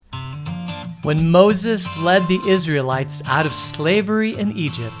When Moses led the Israelites out of slavery in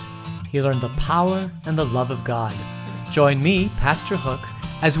Egypt, he learned the power and the love of God. Join me, Pastor Hook,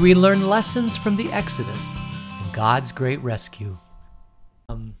 as we learn lessons from the Exodus and God's great rescue.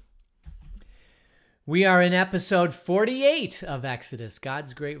 We are in episode 48 of Exodus,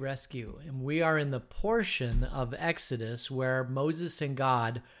 God's great rescue. And we are in the portion of Exodus where Moses and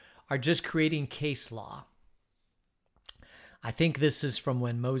God are just creating case law. I think this is from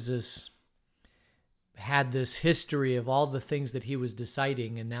when Moses had this history of all the things that he was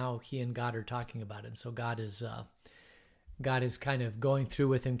deciding, and now he and God are talking about it. And so God is kind of going through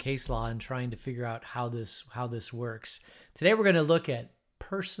with him case law and trying to figure out how this works. Today we're going to look at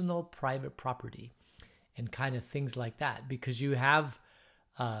personal private property and kind of things like that, because you have,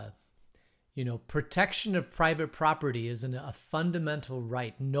 protection of private property is a fundamental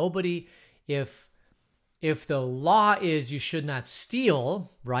right. Nobody, if the law is you should not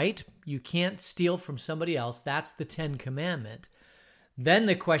steal, right? You can't steal from somebody else. That's the 10 Commandment. Then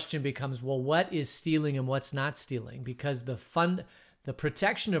the question becomes, well, what is stealing and what's not stealing? Because the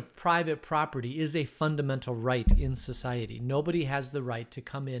protection of private property is a fundamental right in society. Nobody has the right to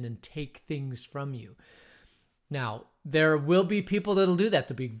come in and take things from you. Now, there will be people that'll do that.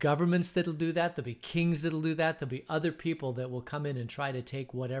 There'll be governments that'll do that. There'll be kings that'll do that. There'll be other people that will come in and try to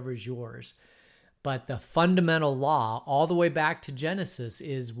take whatever's yours. But the fundamental law, all the way back to Genesis,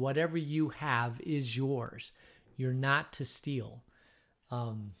 is whatever you have is yours. You're not to steal,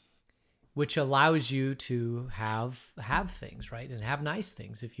 which allows you to have things, right? And have nice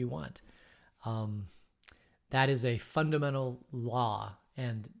things if you want. That is a fundamental law.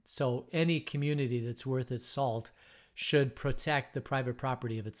 And so any community that's worth its salt should protect the private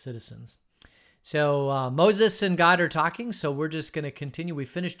property of its citizens. So Moses and God are talking, so we're just going to continue. We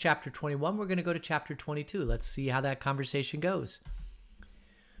finished chapter 21. We're going to go to chapter 22. Let's see how that conversation goes.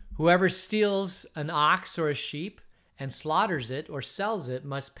 Whoever steals an ox or a sheep and slaughters it or sells it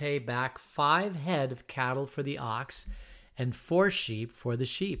must pay back 5 head of cattle for the ox and 4 sheep for the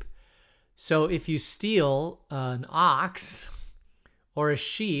sheep. So if you steal an ox or a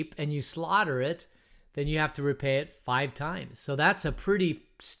sheep and you slaughter it, then you have to repay it 5 times. So that's a pretty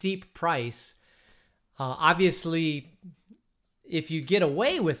steep price. Obviously, if you get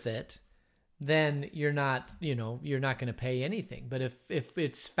away with it, then you're not going to pay anything. But if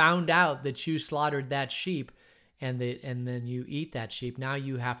it's found out that you slaughtered that sheep and then you eat that sheep, now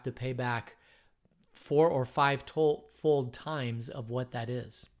you have to pay back 4 or 5 fold times of what that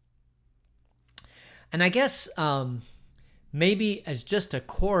is. And I guess maybe as just a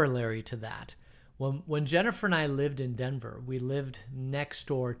corollary to that, when Jennifer and I lived in Denver, we lived next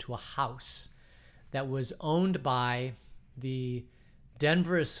door to a house that was owned by the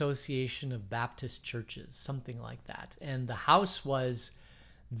Denver Association of Baptist Churches, something like that. And the house was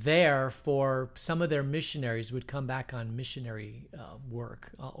there for some of their missionaries would come back on missionary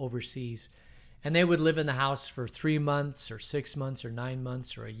work overseas. And they would live in the house for 3 months or 6 months or 9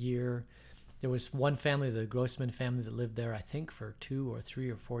 months or a year. There was one family, the Grossman family, that lived there, I think, for 2 or 3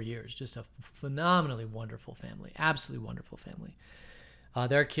 or 4 years. Just a phenomenally wonderful family, absolutely wonderful family.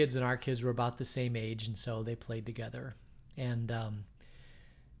 Their kids and our kids were about the same age, and so they played together. And the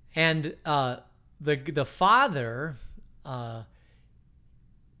father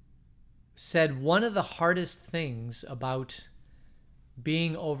said one of the hardest things about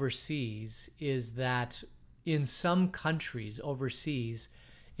being overseas is that in some countries overseas,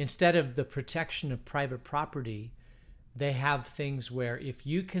 instead of the protection of private property, they have things where if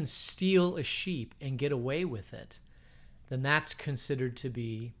you can steal a sheep and get away with it, then that's considered to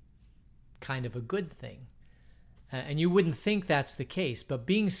be kind of a good thing. And you wouldn't think that's the case, but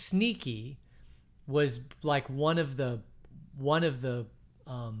being sneaky was like one of the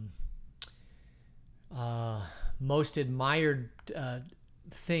most admired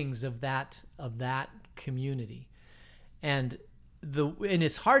things of that community. And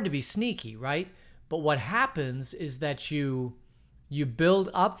it's hard to be sneaky, right? But what happens is that you build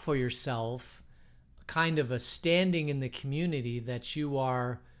up for yourself kind of a standing in the community that you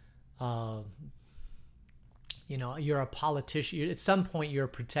are, you're a politician. At some point, you're a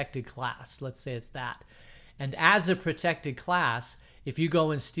protected class. Let's say it's that. And as a protected class, if you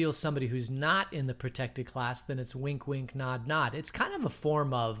go and steal somebody who's not in the protected class, then it's wink, wink, nod, nod. It's kind of a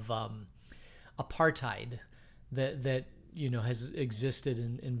form of apartheid that has existed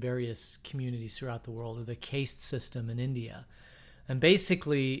in various communities throughout the world, or the caste system in India. And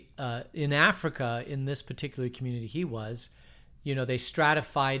basically, in Africa, in this particular community he was, they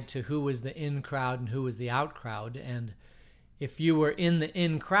stratified to who was the in crowd and who was the out crowd. And if you were in the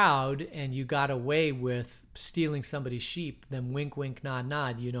in crowd and you got away with stealing somebody's sheep, then wink, wink, nod,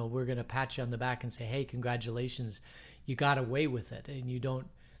 nod, we're going to pat you on the back and say, hey, congratulations, you got away with it. And you don't,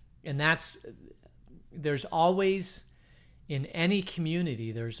 and there's always, in any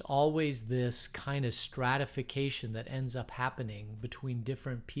community, there's always this kind of stratification that ends up happening between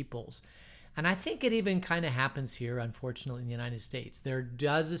different peoples. And I think it even kind of happens here, unfortunately, in the United States. There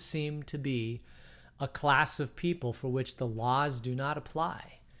does seem to be a class of people for which the laws do not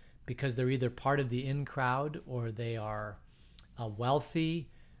apply because they're either part of the in crowd, or they are wealthy,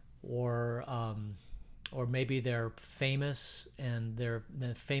 or maybe they're famous, and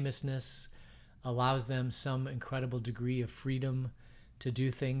the famousness allows them some incredible degree of freedom to do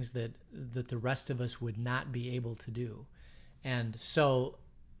things that the rest of us would not be able to do. And so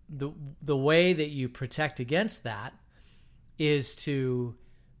the way that you protect against that is to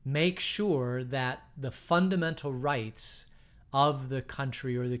make sure that the fundamental rights of the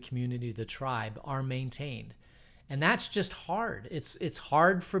country or the community, the tribe, are maintained. And that's just hard. It's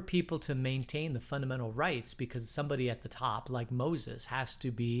hard for people to maintain the fundamental rights because somebody at the top, like Moses, has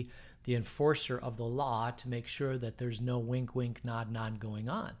to be the enforcer of the law to make sure that there's no wink, wink, nod, nod going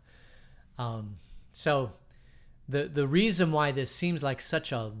on. So the reason why this seems like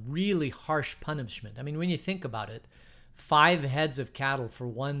such a really harsh punishment, I mean, when you think about it, 5 heads of cattle for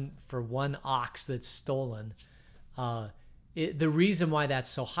one ox that's stolen. The reason why that's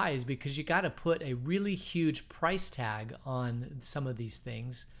so high is because you got to put a really huge price tag on some of these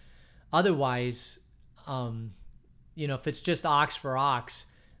things. Otherwise, if it's just ox for ox,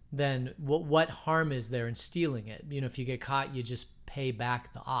 then what harm is there in stealing it? If you get caught, you just pay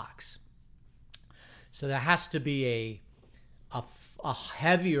back the ox. So there has to be a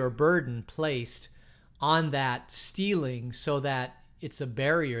heavier burden placed on that stealing so that it's a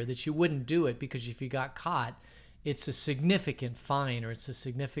barrier that you wouldn't do it, because if you got caught, it's a significant fine or it's a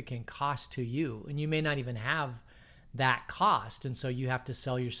significant cost to you, and you may not even have that cost, and so you have to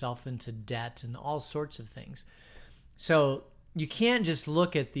sell yourself into debt and all sorts of things. So you can't just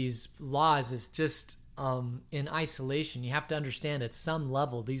look at these laws as just in isolation. You have to understand at some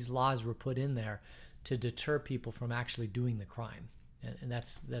level these laws were put in there to deter people from actually doing the crime, and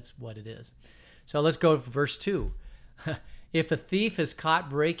that's what it is. So let's go to verse 2. If a thief is caught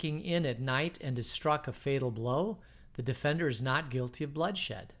breaking in at night and is struck a fatal blow, the defender is not guilty of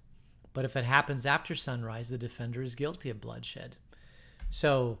bloodshed. But if it happens after sunrise, the defender is guilty of bloodshed.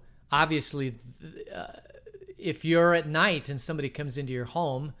 So obviously, if you're at night and somebody comes into your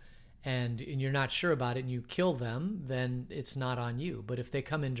home and you're not sure about it and you kill them, then it's not on you. But if they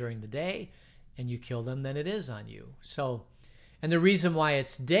come in during the day and you kill them, then it is on you. So, and the reason why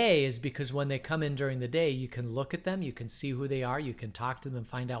it's day is because when they come in during the day, you can look at them, you can see who they are, you can talk to them and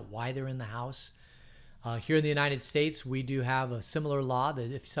find out why they're in the house. Here in the United States, we do have a similar law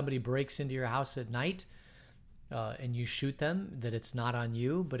that if somebody breaks into your house at night and you shoot them, that it's not on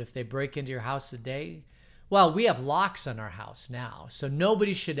you. But if they break into your house at day, well, we have locks on our house now, so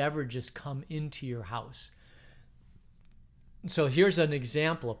nobody should ever just come into your house. So here's an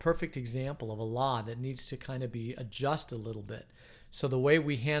example, a perfect example of a law that needs to kind of be adjusted a little bit. So the way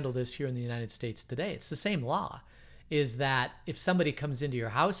we handle this here in the United States today, it's the same law, is that if somebody comes into your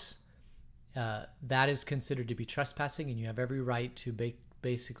house, that is considered to be trespassing, and you have every right to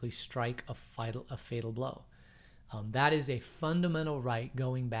basically strike a fatal blow. That is a fundamental right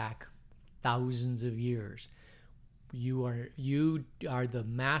going back thousands of years. You are the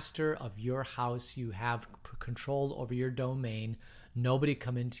master of your house. You have control over your domain. Nobody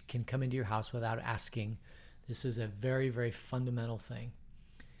can come into your house without asking. This is a very, very fundamental thing.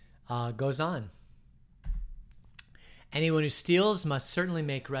 Goes on. Anyone who steals must certainly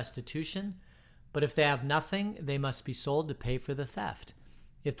make restitution, but if they have nothing, they must be sold to pay for the theft.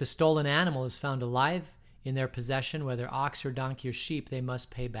 If the stolen animal is found alive in their possession, whether ox or donkey or sheep, they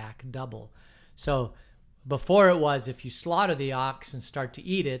must pay back double. So before it was, if you slaughter the ox and start to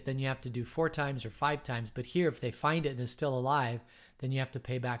eat it, then you have to do 4 times or 5 times. But here, if they find it and it's still alive, then you have to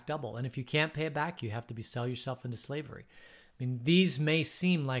pay back double. And if you can't pay it back, you have to sell yourself into slavery. I mean, these may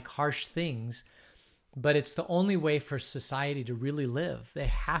seem like harsh things, but it's the only way for society to really live. They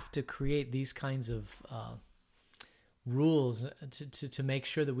have to create these kinds of rules to make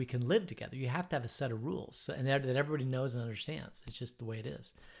sure that we can live together. You have to have a set of rules and that everybody knows and understands. It's just the way it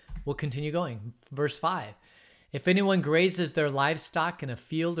is. We'll continue going. Verse 5. If anyone grazes their livestock in a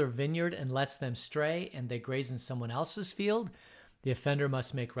field or vineyard and lets them stray, and they graze in someone else's field, the offender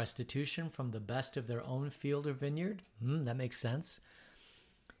must make restitution from the best of their own field or vineyard. That makes sense.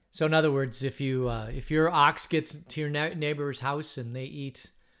 So in other words, if your ox gets to your neighbor's house and they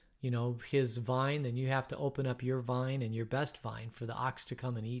eat, his vine, then you have to open up your vine and your best vine for the ox to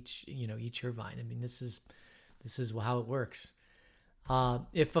come and eat your vine. I mean, this is how it works.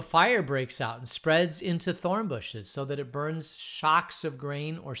 If a fire breaks out and spreads into thorn bushes so that it burns shocks of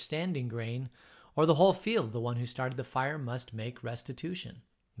grain or standing grain or the whole field, the one who started the fire must make restitution.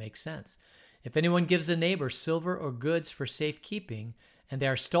 Makes sense. If anyone gives a neighbor silver or goods for safekeeping and they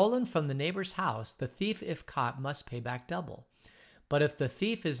are stolen from the neighbor's house, the thief, if caught, must pay back double. But if the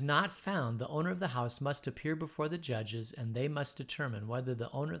thief is not found, the owner of the house must appear before the judges, and they must determine whether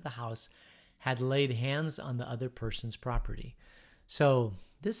the owner of the house had laid hands on the other person's property. So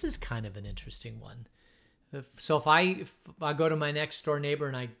this is kind of an interesting one. If I go to my next door neighbor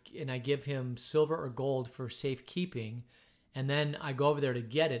and I give him silver or gold for safekeeping, and then I go over there to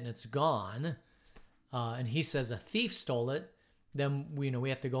get it and it's gone, and he says a thief stole it, then we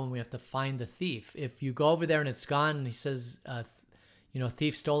have to go and we have to find the thief. If you go over there and it's gone and he says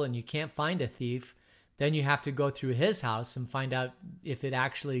thief stole it and you can't find a thief, then you have to go through his house and find out if it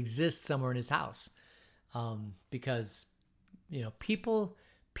actually exists somewhere in his house. Because, people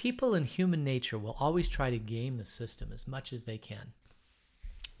in human nature will always try to game the system as much as they can.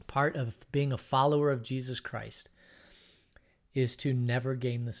 Part of being a follower of Jesus Christ is to never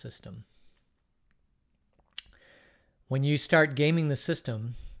game the system. When you start gaming the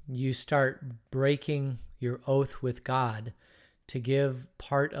system, you start breaking your oath with God to give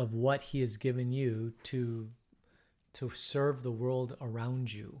part of what he has given you to serve the world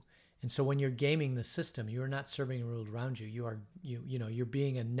around you. And so when you're gaming the system, you're not serving the world around you. You're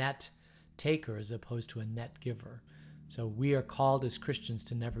being a net taker as opposed to a net giver. So we are called as Christians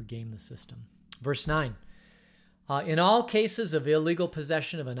to never game the system. Verse 9. In all cases of illegal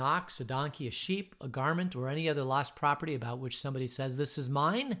possession of an ox, a donkey, a sheep, a garment, or any other lost property about which somebody says, "This is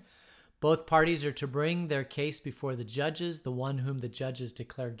mine," both parties are to bring their case before the judges. The one whom the judges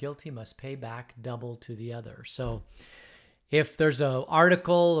declare guilty must pay back double to the other. So if there's an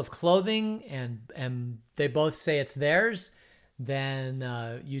article of clothing and they both say it's theirs,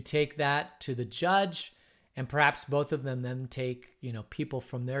 then you take that to the judge, and perhaps both of them then take people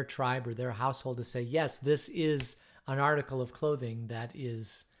from their tribe or their household to say, yes, this is an article of clothing that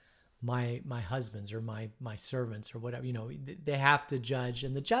is my husband's or my servant's or whatever. They have to judge,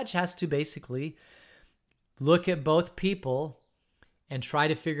 and the judge has to basically look at both people and try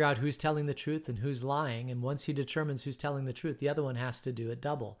to figure out who's telling the truth and who's lying. And once he determines who's telling the truth, the other one has to do it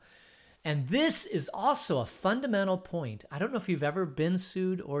double. And this is also a fundamental point. I don't know if you've ever been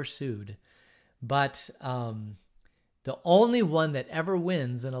sued or sued, but the only one that ever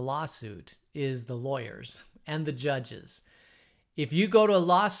wins in a lawsuit is the lawyers and the judges. If you go to a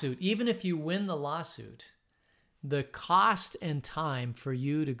lawsuit, even if you win the lawsuit, the cost and time for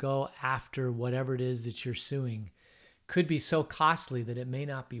you to go after whatever it is that you're suing could be so costly that it may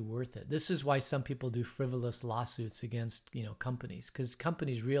not be worth it. This is why some people do frivolous lawsuits against, companies, because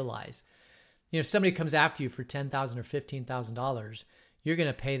companies realize, if somebody comes after you for $10,000 or $15,000, you're going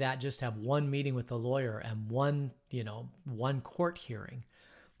to pay that just to have one meeting with the lawyer and one court hearing,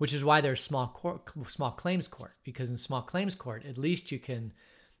 which is why there's small claims court, because in small claims court, at least you can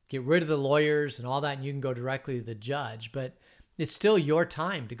get rid of the lawyers and all that, and you can go directly to the judge. But it's still your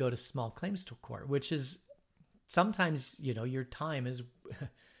time to go to small claims court, which is sometimes, your time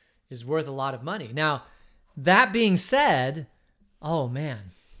is worth a lot of money. Now, that being said, oh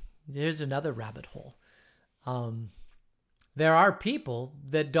man, there's another rabbit hole. There are people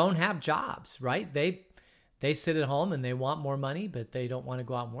that don't have jobs, right? They sit at home and they want more money, but they don't want to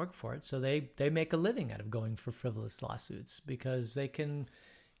go out and work for it. So they make a living out of going for frivolous lawsuits because they can,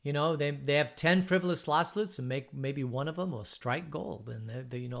 they have 10 frivolous lawsuits and maybe one of them will strike gold, and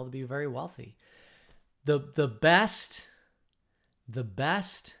they'll be very wealthy. The best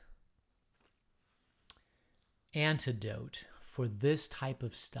antidote for this type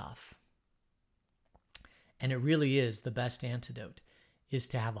of stuff, and it really is the best antidote, is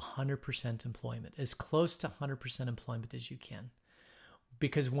to have 100% employment, as close to 100% employment as you can.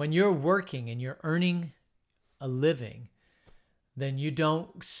 Because when you're working and you're earning a living, then you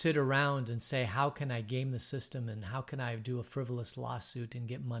don't sit around and say, how can I game the system and how can I do a frivolous lawsuit and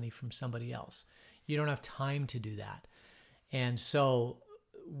get money from somebody else? You don't have time to do that. And so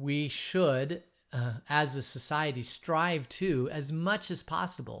we should, as a society, strive to, as much as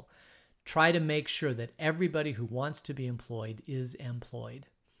possible, try to make sure that everybody who wants to be employed is employed.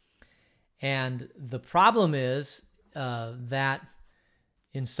 And the problem is that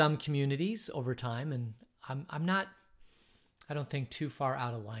in some communities over time, and I don't think too far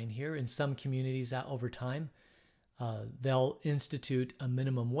out of line here, in some communities that over time, they'll institute a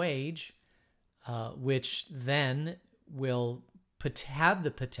minimum wage, which then will have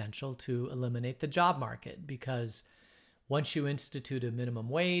the potential to eliminate the job market, because once you institute a minimum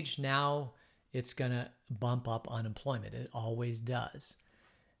wage, now it's going to bump up unemployment. It always does.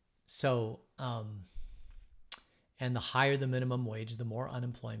 So, and the higher the minimum wage, the more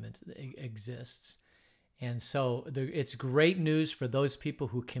unemployment exists. And so it's great news for those people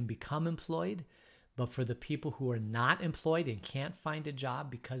who can become employed, but for the people who are not employed and can't find a job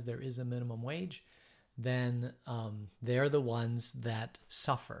because there is a minimum wage, then they're the ones that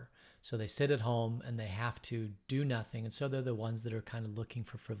suffer. So they sit at home and they have to do nothing. And so they're the ones that are kind of looking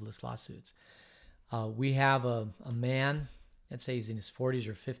for frivolous lawsuits. We have a man, let's say he's in his 40s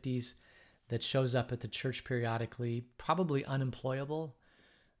or 50s, that shows up at the church periodically, probably unemployable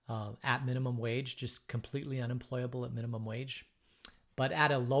at minimum wage, just completely unemployable at minimum wage. But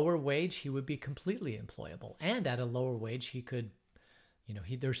at a lower wage, he would be completely employable. And at a lower wage, he could,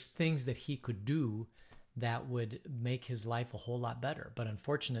 there's things that he could do that would make his life a whole lot better. But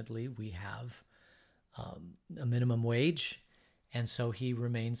unfortunately, we have a minimum wage, and so he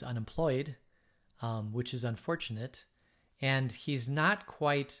remains unemployed, which is unfortunate. And he's not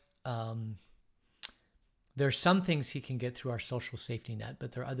quite, there's some things he can get through our social safety net,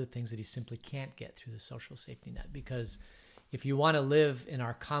 but there are other things that he simply can't get through the social safety net, because if you want to live in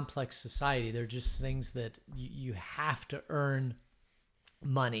our complex society, there are just things that you have to earn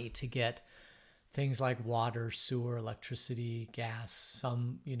money to get. Things like water, sewer, electricity, gas,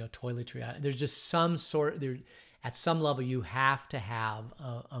 some, toiletry. There's just some sort, at some level, you have to have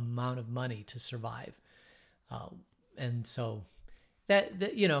an amount of money to survive. And so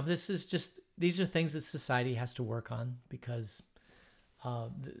these are things that society has to work on, because,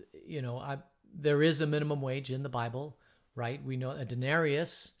 there is a minimum wage in the Bible, right? We know a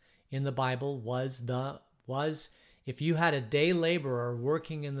denarius in the Bible was if you had a day laborer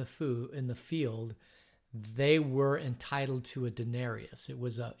working in the field, they were entitled to a denarius. It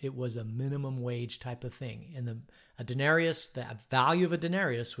was a minimum wage type of thing. And a denarius, the value of a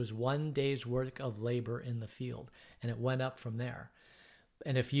denarius was 1 day's work of labor in the field, and it went up from there.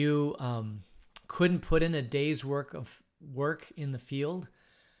 And if you couldn't put in a day's work of work in the field,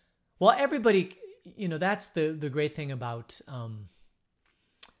 well, everybody, that's the great thing about.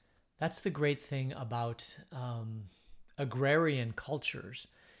 That's the great thing about agrarian cultures,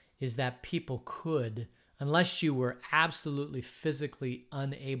 is that people could, unless you were absolutely physically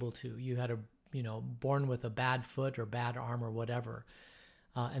unable to, you had born with a bad foot or bad arm or whatever,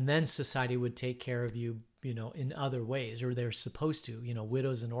 and then society would take care of you, in other ways, or they're supposed to,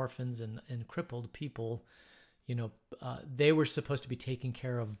 widows and orphans and crippled people, they were supposed to be taken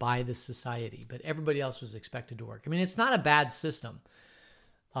care of by the society, but everybody else was expected to work. I mean, it's not a bad system.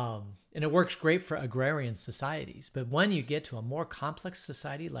 And it works great for agrarian societies. But when you get to a more complex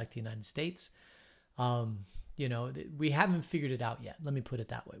society like the United States, we haven't figured it out yet. Let me put it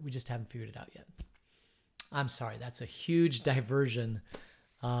that way. We just haven't figured it out yet. I'm sorry. That's a huge diversion.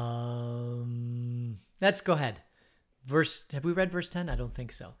 Let's go ahead. Have we read verse 10? I don't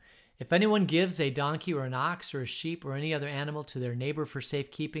think so. If anyone gives a donkey or an ox or a sheep or any other animal to their neighbor for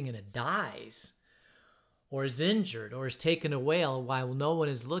safekeeping and it dies, or is injured, or is taken away while no one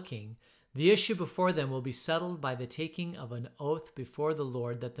is looking, the issue before them will be settled by the taking of an oath before the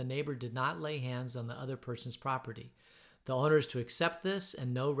Lord that the neighbor did not lay hands on the other person's property. The owner is to accept this,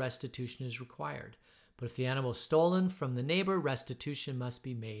 and no restitution is required. But if the animal is stolen from the neighbor, restitution must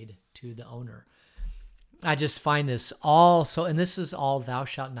be made to the owner. I just find this and this is all thou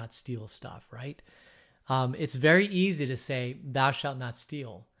shalt not steal stuff, right? It's very easy to say, thou shalt not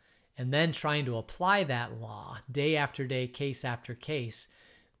steal, and then trying to apply that law day after day, case after case.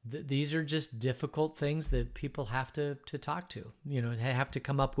 These are just difficult things that people have to talk to. Have to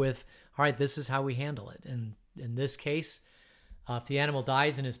come up with, all right, this is how we handle it. And in this case, if the animal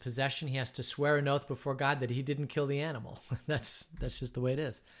dies in his possession, he has to swear an oath before God that he didn't kill the animal. That's just the way it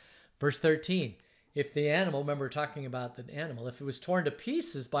is. Verse 13, if the animal, remember we're talking about the animal, if it was torn to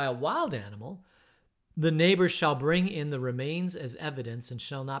pieces by a wild animal, the neighbor shall bring in the remains as evidence and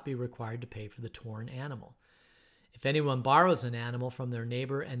shall not be required to pay for the torn animal. If anyone borrows an animal from their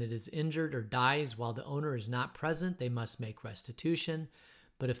neighbor and it is injured or dies while the owner is not present, they must make restitution.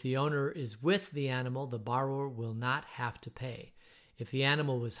 But if the owner is with the animal, the borrower will not have to pay. If the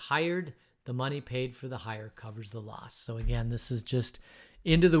animal was hired, the money paid for the hire covers the loss. So again, this is just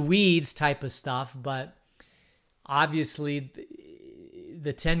into the weeds type of stuff, but obviously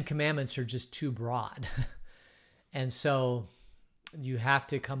the 10 Commandments are just too broad. And so you have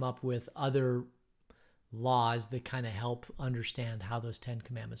to come up with other laws that kind of help understand how those 10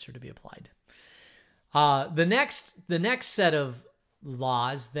 Commandments are to be applied. The next set of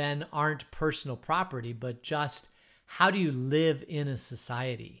laws then aren't personal property, but just how do you live in a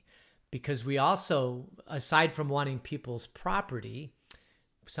society? Because we also, aside from wanting people's property,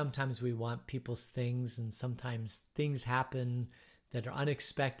 sometimes we want people's things, and sometimes things happen that are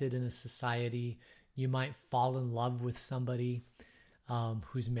unexpected in a society. You might fall in love with somebody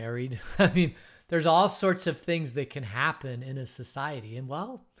who's married. I mean, there's all sorts of things that can happen in a society. And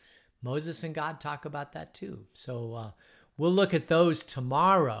well, Moses and God talk about that too. So we'll look at those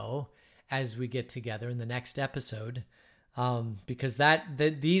tomorrow as we get together in the next episode, because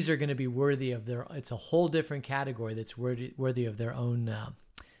these are going to be worthy of it's a whole different category that's worthy of their own,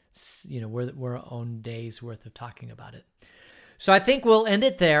 we're own days worth of talking about it. So I think we'll end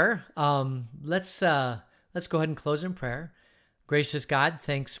it there. Let's go ahead and close in prayer. Gracious God,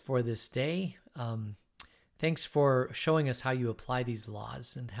 thanks for this day. Thanks for showing us how you apply these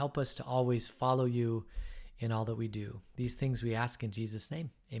laws, and help us to always follow you in all that we do. These things we ask in Jesus'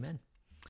 name. Amen.